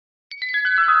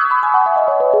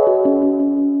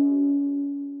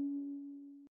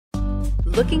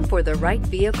Looking for the right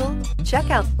vehicle? Check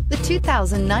out the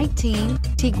 2019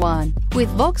 Tiguan. With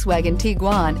Volkswagen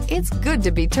Tiguan, it's good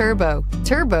to be turbo.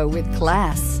 Turbo with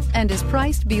class, and is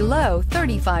priced below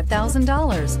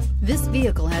 $35,000. This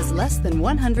vehicle has less than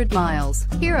 100 miles.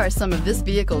 Here are some of this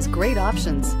vehicle's great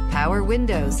options: power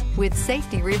windows with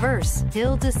safety reverse,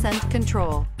 hill descent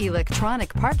control,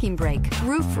 electronic parking brake,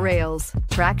 roof rails,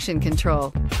 traction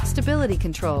control, stability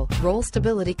control, roll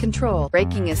stability control,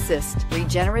 braking assist,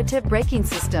 regenerative braking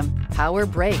system, power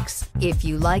brakes. If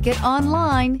you like it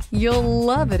online, you'll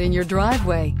love it in your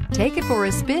driveway. Take it for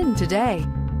a spin today.